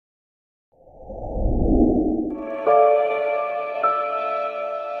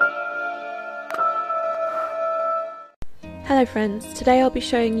Hello friends, today I'll be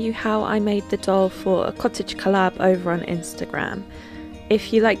showing you how I made the doll for a cottage collab over on Instagram.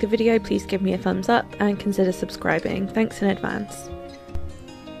 If you like the video, please give me a thumbs up and consider subscribing. Thanks in advance.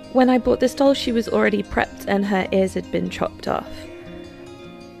 When I bought this doll, she was already prepped and her ears had been chopped off.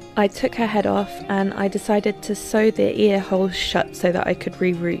 I took her head off and I decided to sew the ear holes shut so that I could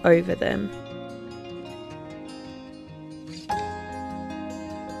reroot over them.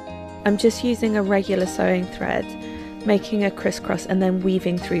 I'm just using a regular sewing thread, making a crisscross and then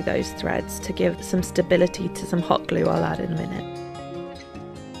weaving through those threads to give some stability to some hot glue I'll add in a minute.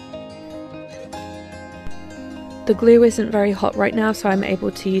 The glue isn't very hot right now, so I'm able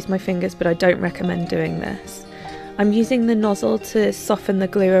to use my fingers, but I don't recommend doing this. I'm using the nozzle to soften the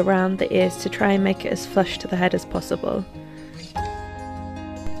glue around the ears to try and make it as flush to the head as possible.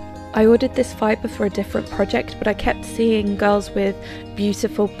 I ordered this fibre for a different project, but I kept seeing girls with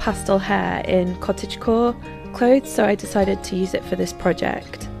beautiful pastel hair in cottagecore clothes, so I decided to use it for this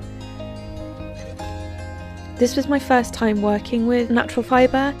project. This was my first time working with natural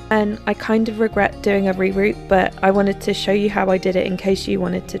fibre and I kind of regret doing a reroot, but I wanted to show you how I did it in case you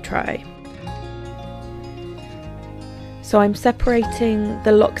wanted to try. So I'm separating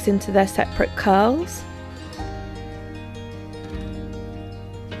the locks into their separate curls.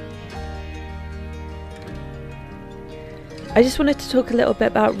 I just wanted to talk a little bit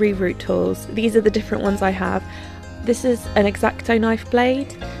about reroot tools. These are the different ones I have. This is an X-Acto knife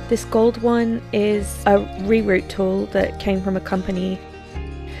blade. This gold one is a reroot tool that came from a company.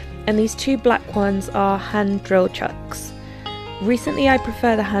 And these two black ones are hand drill chucks. Recently I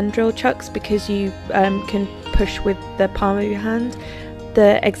prefer the hand drill chucks because you can push with the palm of your hand.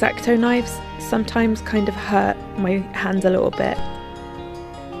 The X-Acto knives sometimes kind of hurt my hands a little bit.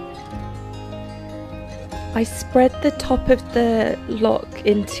 I spread the top of the lock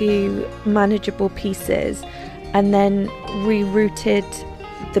into manageable pieces and then rerouted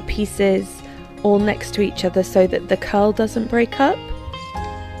the pieces all next to each other so that the curl doesn't break up.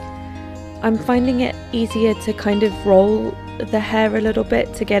 I'm finding it easier to kind of roll the hair a little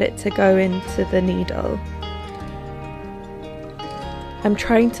bit to get it to go into the needle. I'm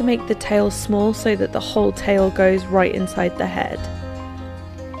trying to make the tail small so that the whole tail goes right inside the head.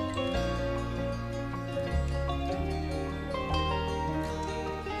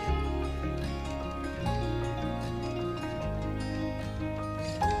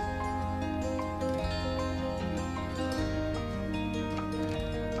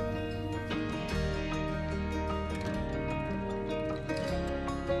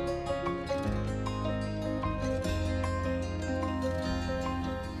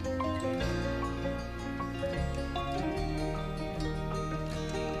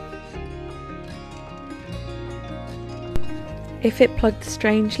 If it plugged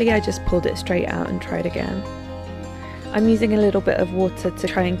strangely, I just pulled it straight out and tried again. I'm using a little bit of water to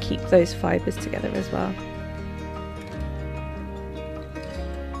try and keep those fibres together as well.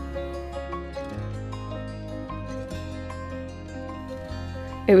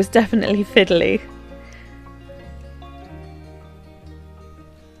 It was definitely fiddly.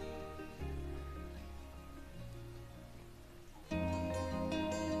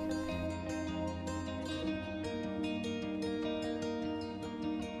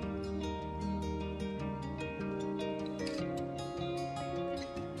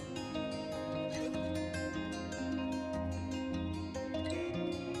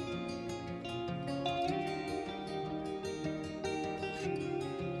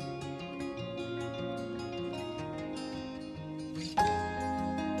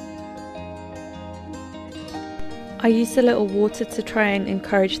 I used a little water to try and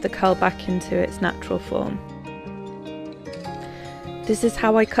encourage the curl back into its natural form. This is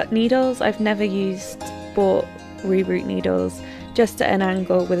how I cut needles. I've never bought reroot needles, just at an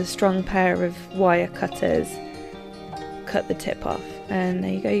angle with a strong pair of wire cutters. Cut the tip off and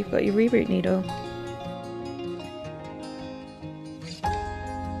there you go, you've got your reroot needle.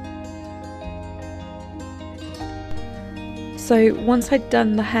 So once I'd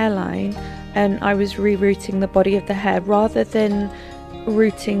done the hairline, and I was rerouting the body of the hair, rather than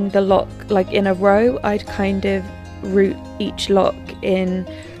rooting the lock like in a row, I'd kind of root each lock in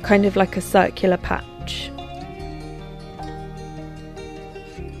kind of like a circular patch.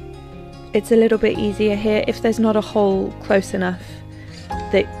 It's a little bit easier here. If there's not a hole close enough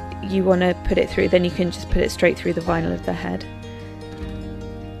that you want to put it through, then you can just put it straight through the vinyl of the head.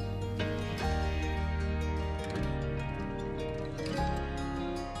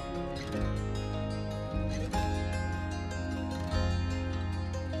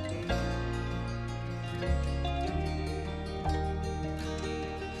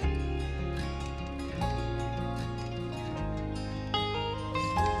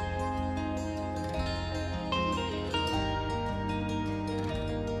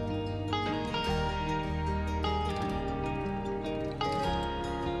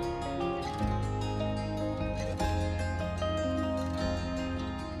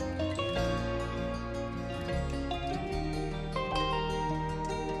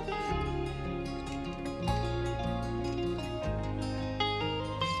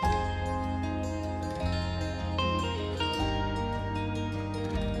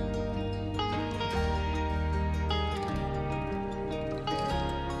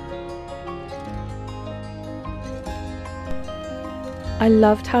 I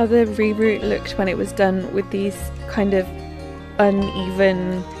loved how the reroot looked when it was done with these kind of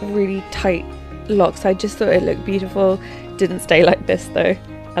uneven, really tight locks. I just thought it looked beautiful. Didn't stay like this though.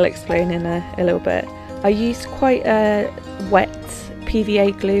 I'll explain in a little bit. I used quite a wet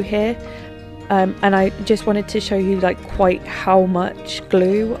PVA glue here, and I just wanted to show you like quite how much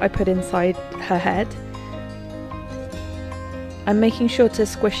glue I put inside her head. I'm making sure to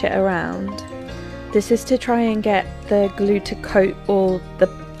squish it around. This is to try and get the glue to coat all the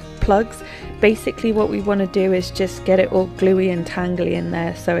plugs. Basically what we want to do is just get it all gluey and tangly in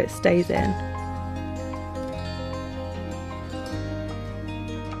there so it stays in.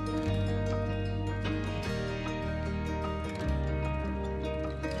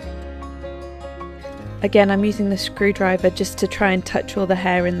 Again, I'm using the screwdriver just to try and touch all the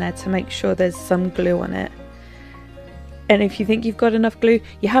hair in there to make sure there's some glue on it. And if you think you've got enough glue,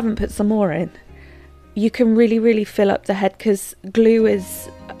 you haven't put some more in. You can really fill up the head because glue is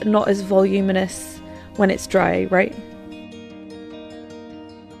not as voluminous when it's dry, right?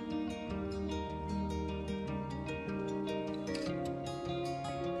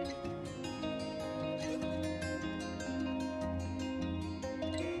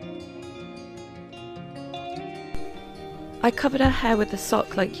 I covered her hair with a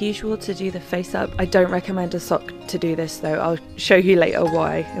sock like usual to do the face up. I don't recommend a sock to do this though. I'll show you later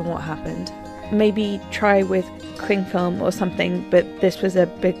why and what happened. Maybe try with cling film or something, but this was a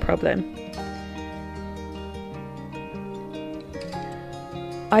big problem.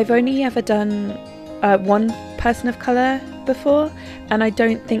 I've only ever done one person of colour before, and I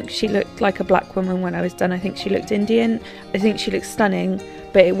don't think she looked like a black woman when I was done. I think she looked Indian. I think she looked stunning,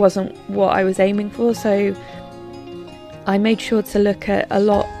 but it wasn't what I was aiming for, so I made sure to look at a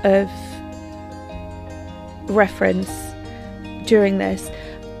lot of reference during this.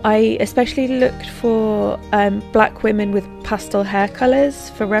 I especially looked for black women with pastel hair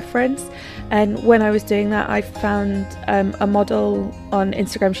colours for reference, and when I was doing that I found a model on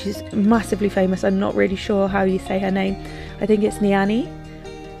Instagram. She's massively famous. I'm not really sure how you say her name. I think it's Niani.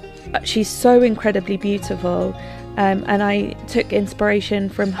 She's so incredibly beautiful, and I took inspiration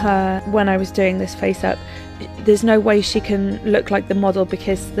from her when I was doing this face up. There's no way she can look like the model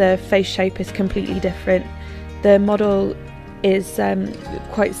because the face shape is completely different. The model is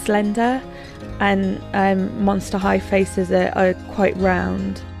quite slender, and Monster High faces are quite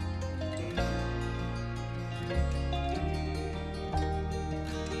round.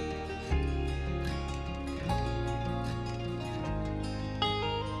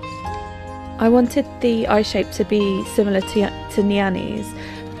 I wanted the eye shape to be similar to Niani's.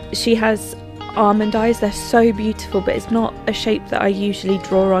 She has almond eyes. They're so beautiful, but it's not a shape that I usually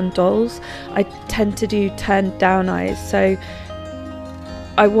draw on dolls. I tend to do turned down eyes, so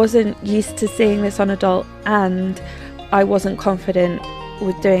I wasn't used to seeing this on a doll, and I wasn't confident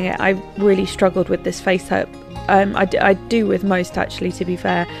with doing it. I really struggled with this face up. I do with most, actually, to be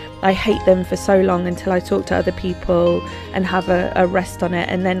fair. I hate them for so long until I talk to other people and have a rest on it.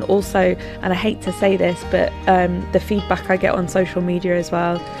 And then also, and I hate to say this, but the feedback I get on social media as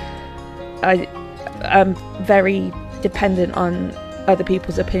well, I'm very dependent on other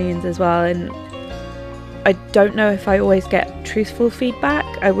people's opinions as well, and I don't know if I always get truthful feedback.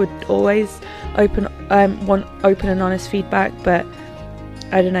 I would always want open and honest feedback, but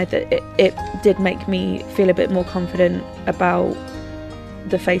I don't know, that it did make me feel a bit more confident about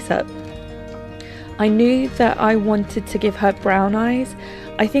the face up. I knew that I wanted to give her brown eyes.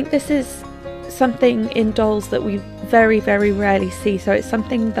 I think this is something in dolls that we very rarely see, so it's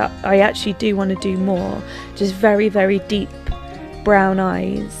something that I actually do want to do more, just very deep brown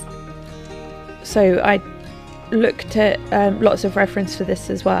eyes. So I looked at lots of reference for this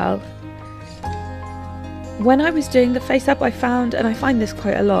as well. When I was doing the face up, I found, and I find this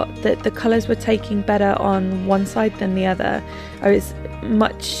quite a lot, that the colours were taking better on one side than the other. I was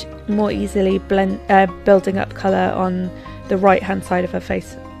much more easily building up colour on the right hand side of her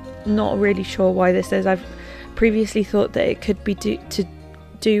face. Not really sure why this is. I've previously thought that it could be to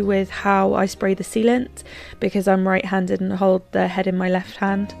do with how I spray the sealant, because I'm right handed and hold the head in my left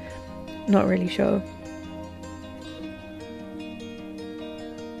hand. Not really sure.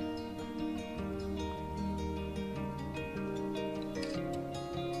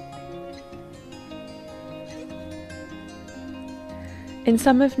 In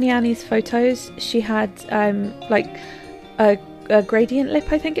some of Niani's photos, she had like a gradient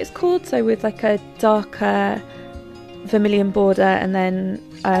lip, I think it's called, so with like a darker vermilion border and then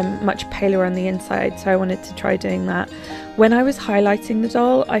much paler on the inside, so I wanted to try doing that. When I was highlighting the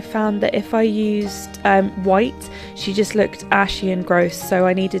doll, I found that if I used white, she just looked ashy and gross, so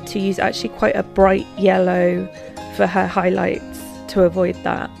I needed to use actually quite a bright yellow for her highlights to avoid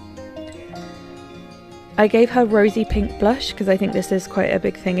that. I gave her rosy pink blush because I think this is quite a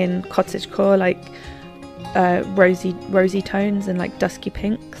big thing in cottagecore, like rosy tones and like dusky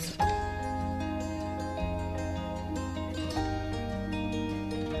pinks.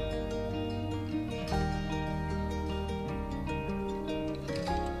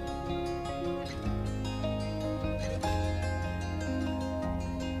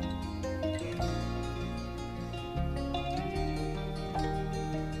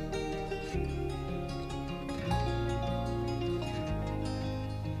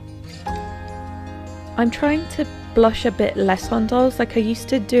 I'm trying to blush a bit less on dolls. Like I used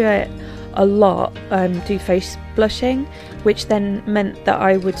to do it a lot, do face blushing, which then meant that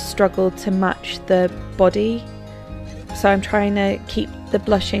I would struggle to match the body. So I'm trying to keep the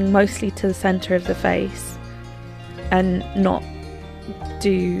blushing mostly to the centre of the face and not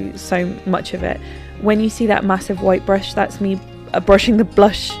do so much of it. When you see that massive white brush, that's me brushing the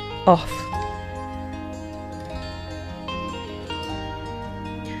blush off.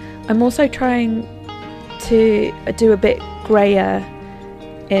 I'm also trying to do a bit grayer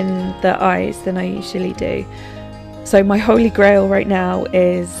in the eyes than I usually do. So my holy grail right now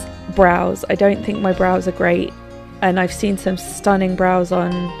is brows. I don't think my brows are great, and I've seen some stunning brows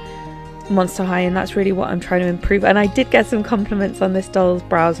on Monster High, and that's really what I'm trying to improve. And I did get some compliments on this doll's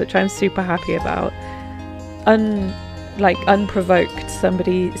brows, which I'm super happy about. Unprovoked,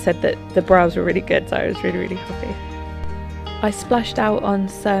 somebody said that the brows were really good, so I was really happy. I splashed out on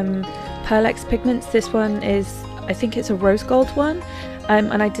some Pearl-X pigments. This one is, I think it's a rose gold one,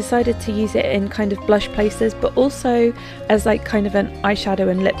 and I decided to use it in kind of blush places, but also as like kind of an eyeshadow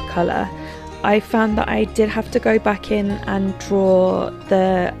and lip colour. I found that I did have to go back in and draw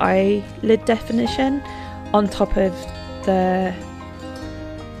the eyelid definition on top of the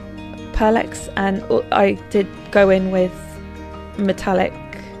Pearl-X, and I did go in with metallic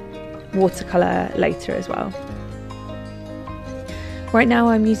watercolour later as well. Right now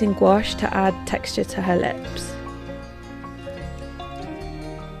I'm using gouache to add texture to her lips.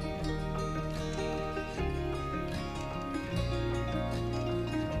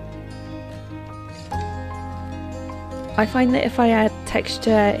 I find that if I add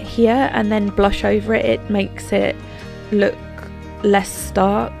texture here and then blush over it, it makes it look less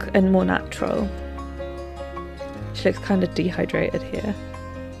stark and more natural. She looks kind of dehydrated here.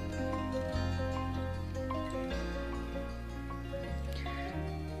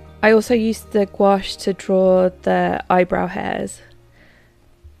 I also used the gouache to draw the eyebrow hairs.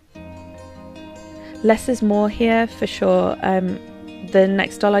 Less is more here for sure. The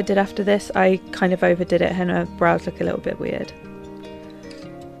next doll I did after this, I kind of overdid it and her brows look a little bit weird.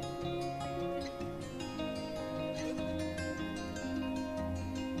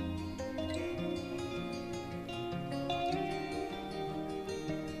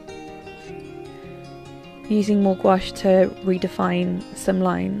 Using more gouache to redefine some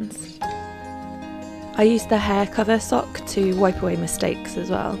lines. I used the hair cover sock to wipe away mistakes as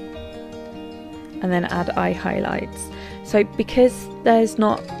well, and then add eye highlights. So because there's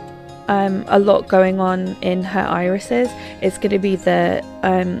not a lot going on in her irises, it's going to be the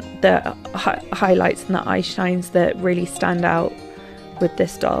highlights and the eye shines that really stand out with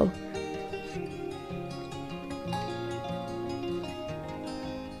this doll.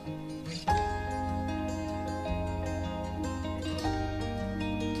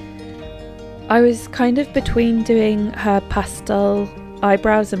 I was kind of between doing her pastel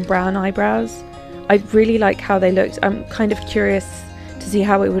eyebrows and brown eyebrows. I really like how they looked. I'm kind of curious to see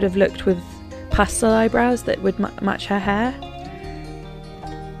how it would have looked with pastel eyebrows that would match her hair.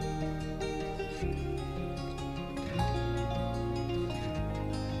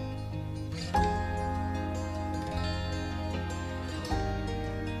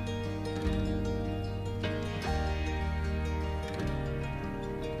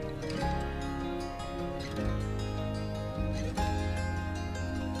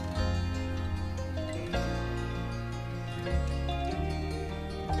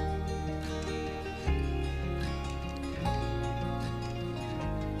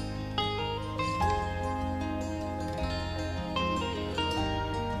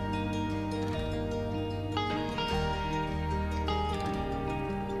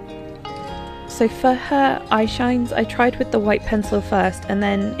 So for her eye shines, I tried with the white pencil first, and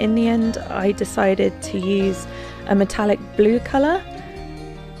then in the end I decided to use a metallic blue colour.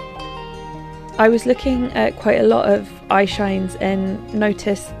 I was looking at quite a lot of eye shines and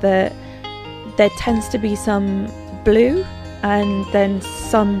noticed that there tends to be some blue and then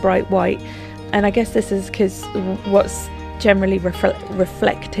some bright white, and I guess this is because what's generally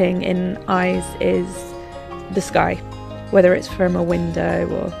reflecting in eyes is the sky. whether it's from a window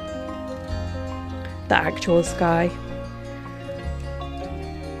or the actual sky.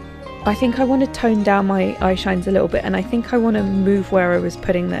 I think I want to tone down my eye shines a little bit, and I think I want to move where I was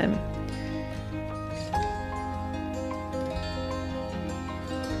putting them.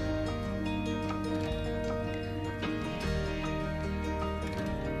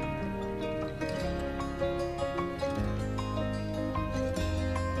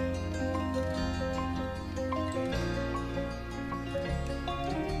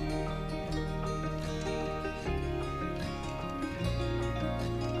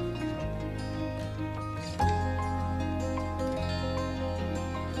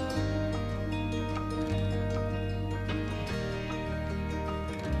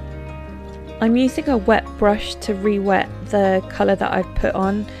 I'm using a wet brush to re-wet the colour that I've put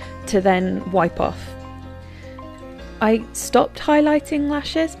on to then wipe off. I stopped highlighting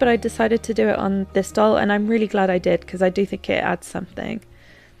lashes, but I decided to do it on this doll, and I'm really glad I did because I do think it adds something.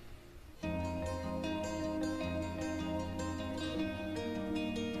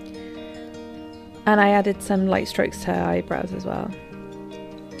 And I added some light strokes to her eyebrows as well.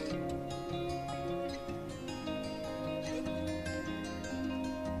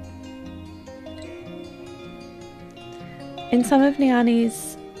 In some of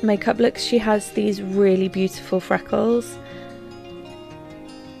Niani's makeup looks, she has these really beautiful freckles,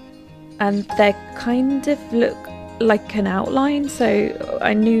 and they kind of look like an outline, so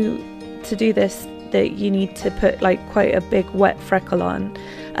I knew to do this that you need to put like quite a big wet freckle on,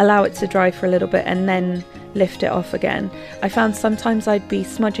 allow it to dry for a little bit, and then lift it off again. I found sometimes I'd be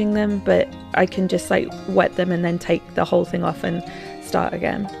smudging them, but I can just like wet them and then take the whole thing off and start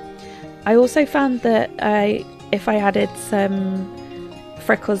again. I also found that if I added some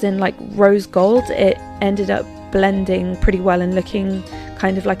freckles in like rose gold, it ended up blending pretty well and looking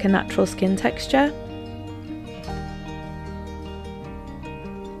kind of like a natural skin texture.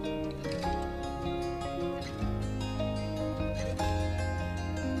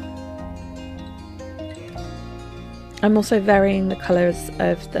 I'm also varying the colours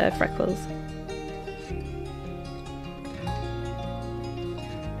of the freckles.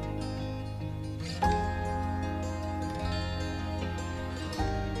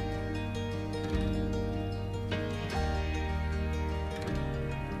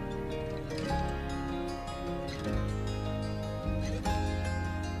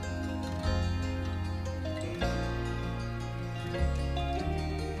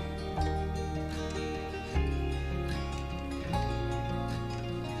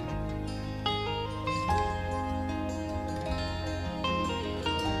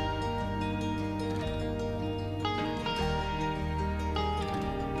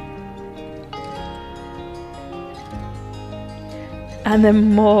 And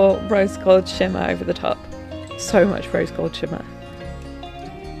then more rose gold shimmer over the top. So much rose gold shimmer.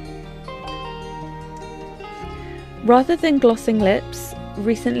 Rather than glossing lips,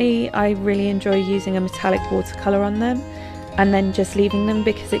 recently I really enjoy using a metallic watercolour on them and then just leaving them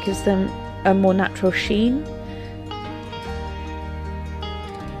because it gives them a more natural sheen.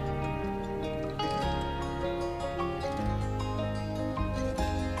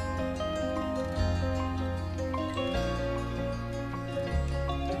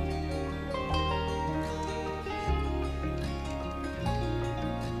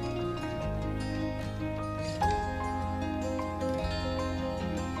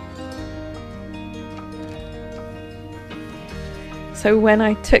 So when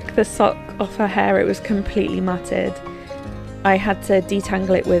I took the sock off her hair, it was completely matted. I had to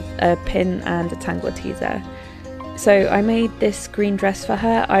detangle it with a pin and a tangle teaser. So I made this green dress for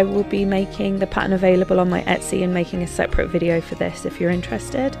her. I will be making the pattern available on my Etsy and making a separate video for this if you're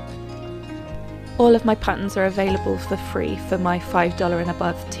interested. All of my patterns are available for free for my $5 and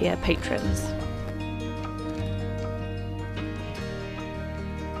above tier patrons.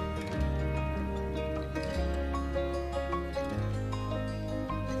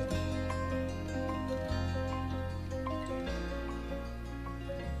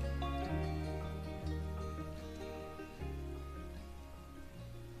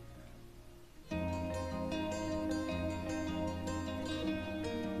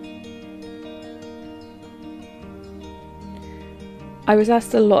 I was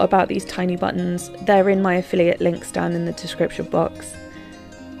asked a lot about these tiny buttons. They're in my affiliate links down in the description box.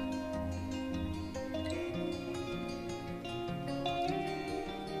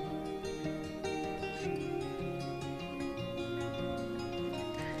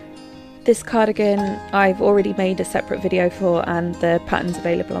 This cardigan I've already made a separate video for, and the pattern's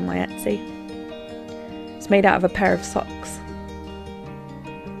available on my Etsy. It's made out of a pair of socks.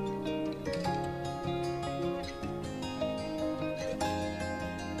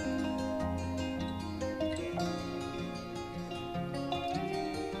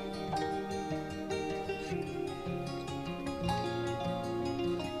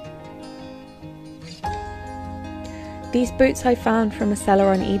 These boots I found from a seller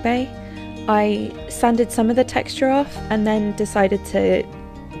on eBay. I sanded some of the texture off and then decided to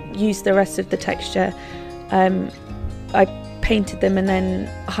use the rest of the texture. I painted them and then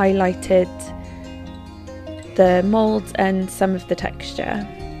highlighted the molds and some of the texture,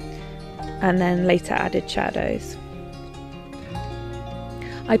 and then later added shadows.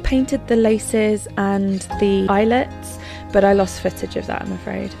 I painted the laces and the eyelets, but I lost footage of that, I'm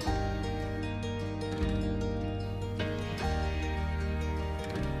afraid.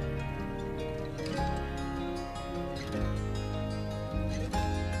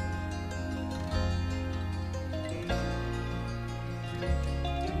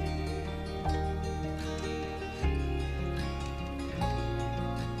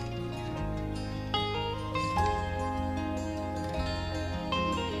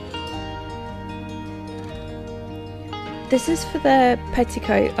 This is for the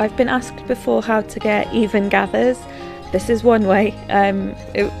petticoat. I've been asked before how to get even gathers. This is one way.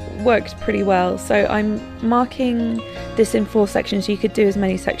 It works pretty well. So I'm marking this in 4 sections. You could do as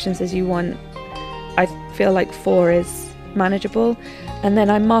many sections as you want. I feel like 4 is manageable. And then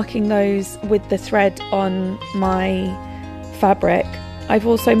I'm marking those with the thread on my fabric. I've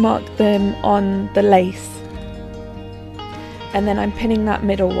also marked them on the lace. And then I'm pinning that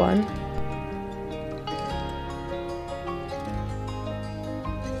middle one.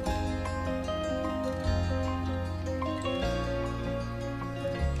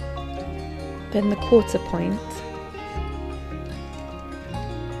 Then the quarter point,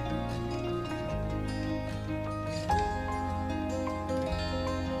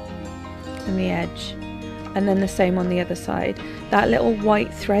 and the edge, and then the same on the other side. That little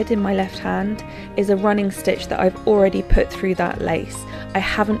white thread in my left hand is a running stitch that I've already put through that lace. I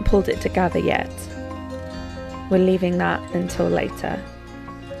haven't pulled it together yet. We're leaving that until later.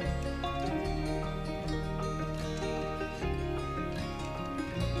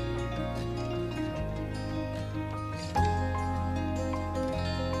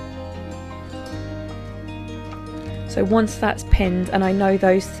 So once that's pinned and I know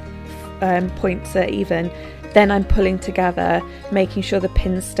those points are even, then I'm pulling together, making sure the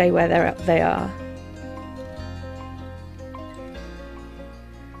pins stay where they are.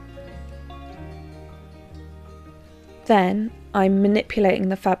 Then I'm manipulating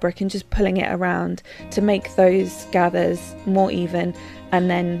the fabric and just pulling it around to make those gathers more even, and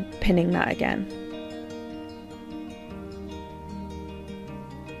then pinning that again.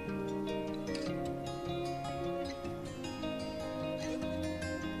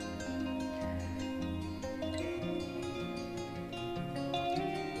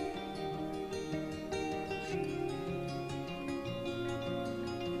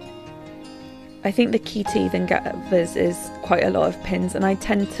 I think the key to even gathers is quite a lot of pins, and I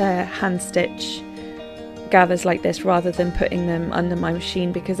tend to hand stitch gathers like this rather than putting them under my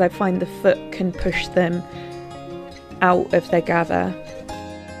machine, because I find the foot can push them out of their gather.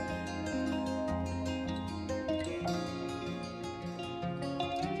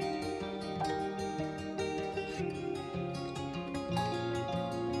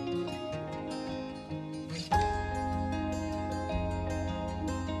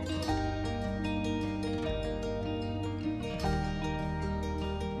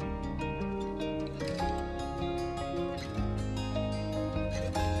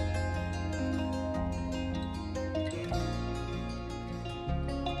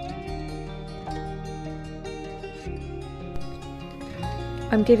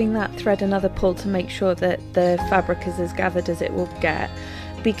 I'm giving that thread another pull to make sure that the fabric is as gathered as it will get.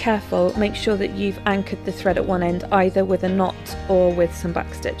 Be careful, make sure that you've anchored the thread at one end either with a knot or with some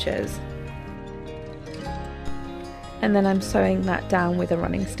back stitches. And then I'm sewing that down with a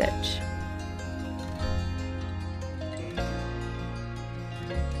running stitch.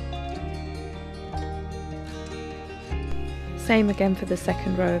 Same again for the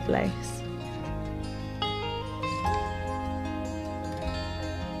second row of lace.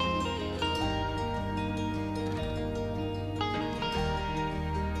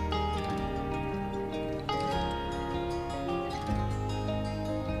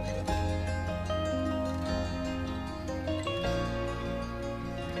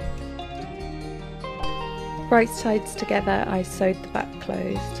 Right sides together, I sewed the back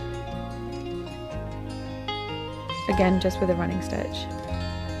closed. Again, just with a running stitch.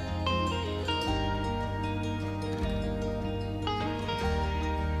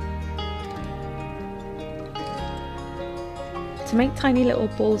 To make tiny little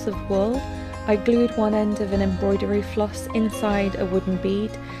balls of wool, I glued one end of an embroidery floss inside a wooden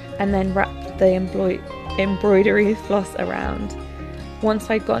bead and then wrapped the embroidery floss around. Once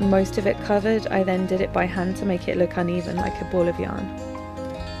I'd gotten most of it covered, I then did it by hand to make it look uneven like a ball of yarn.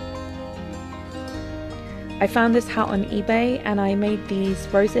 I found this hat on eBay and I made these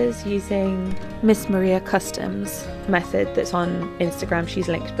roses using Miss Maria Customs method that's on Instagram. She's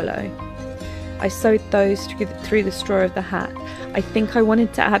linked below. I sewed those through the straw of the hat. I think I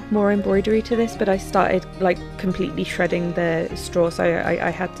wanted to add more embroidery to this, but I started like completely shredding the straw, so I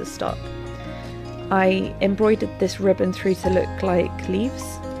had to stop. I embroidered this ribbon through to look like leaves.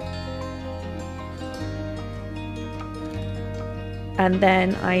 And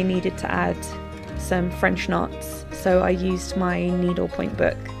then I needed to add some French knots, so I used my needlepoint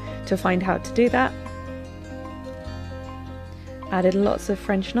book to find how to do that. Added lots of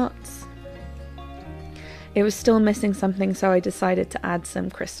French knots. It was still missing something, so I decided to add some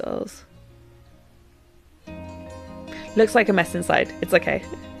crystals. Looks like a mess inside, it's okay.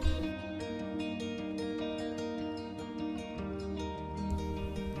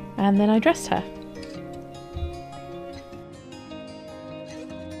 And then I dressed her.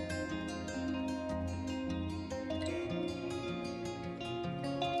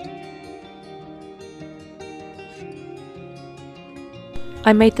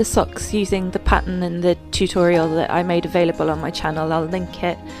 I made the socks using the pattern in the tutorial that I made available on my channel. I'll link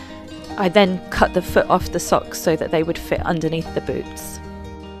it. I then cut the foot off the socks so that they would fit underneath the boots.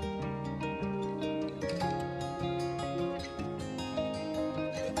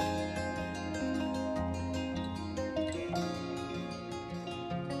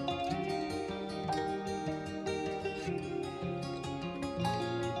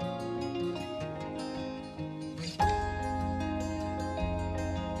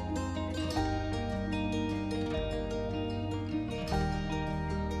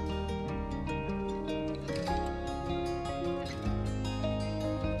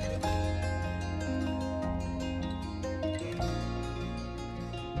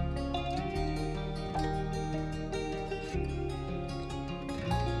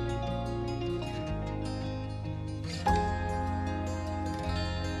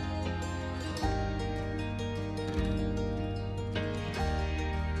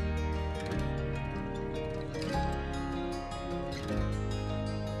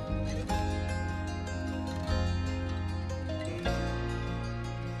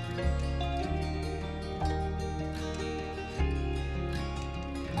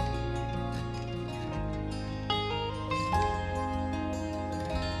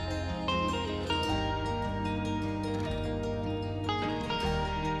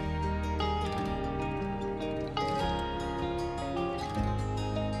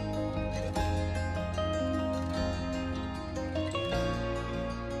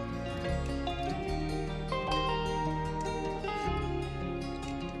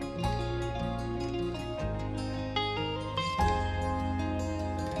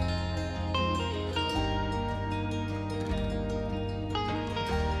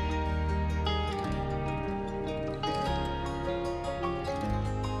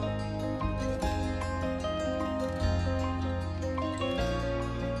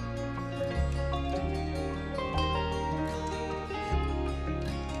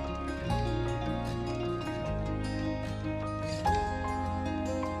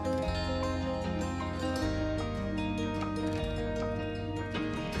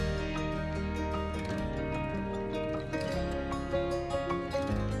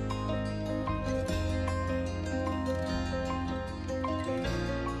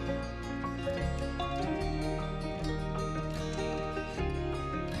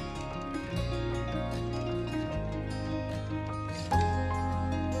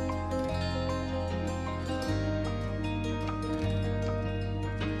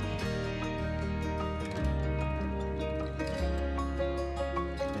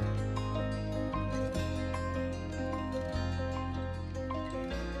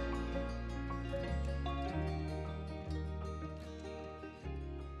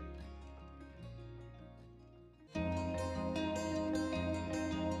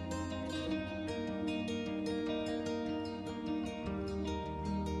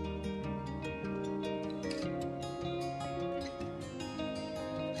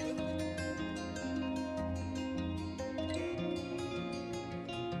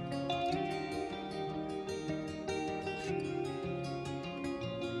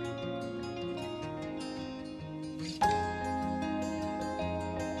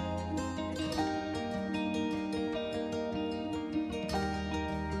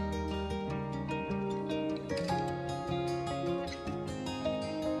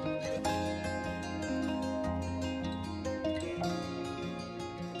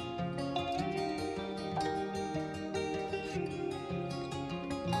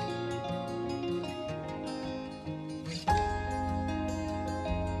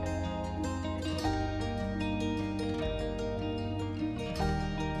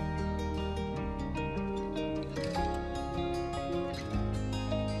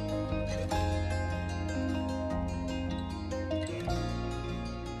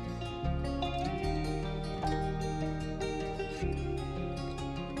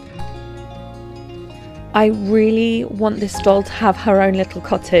 I really want this doll to have her own little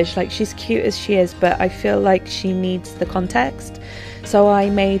cottage. Like, she's cute as she is, but I feel like she needs the context. So I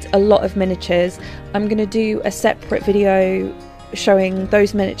made a lot of miniatures. I'm going to do a separate video showing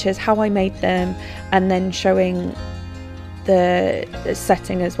those miniatures, how I made them, and then showing the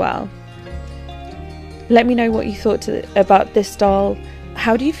setting as well. Let me know what you thought about this doll.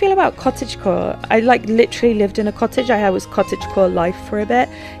 How do you feel about cottagecore? I like literally lived in a cottage. I was cottagecore life for a bit.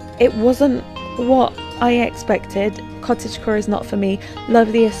 It wasn't what I expected. Cottagecore is not for me.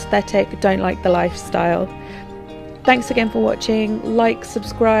 Love the aesthetic, don't like the lifestyle. Thanks again for watching. Like,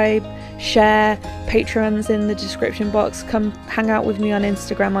 subscribe, share. Patreon's in the description box. Come hang out with me on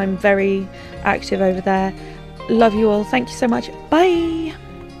Instagram. I'm very active over there. Love you all. Thank you so much. Bye.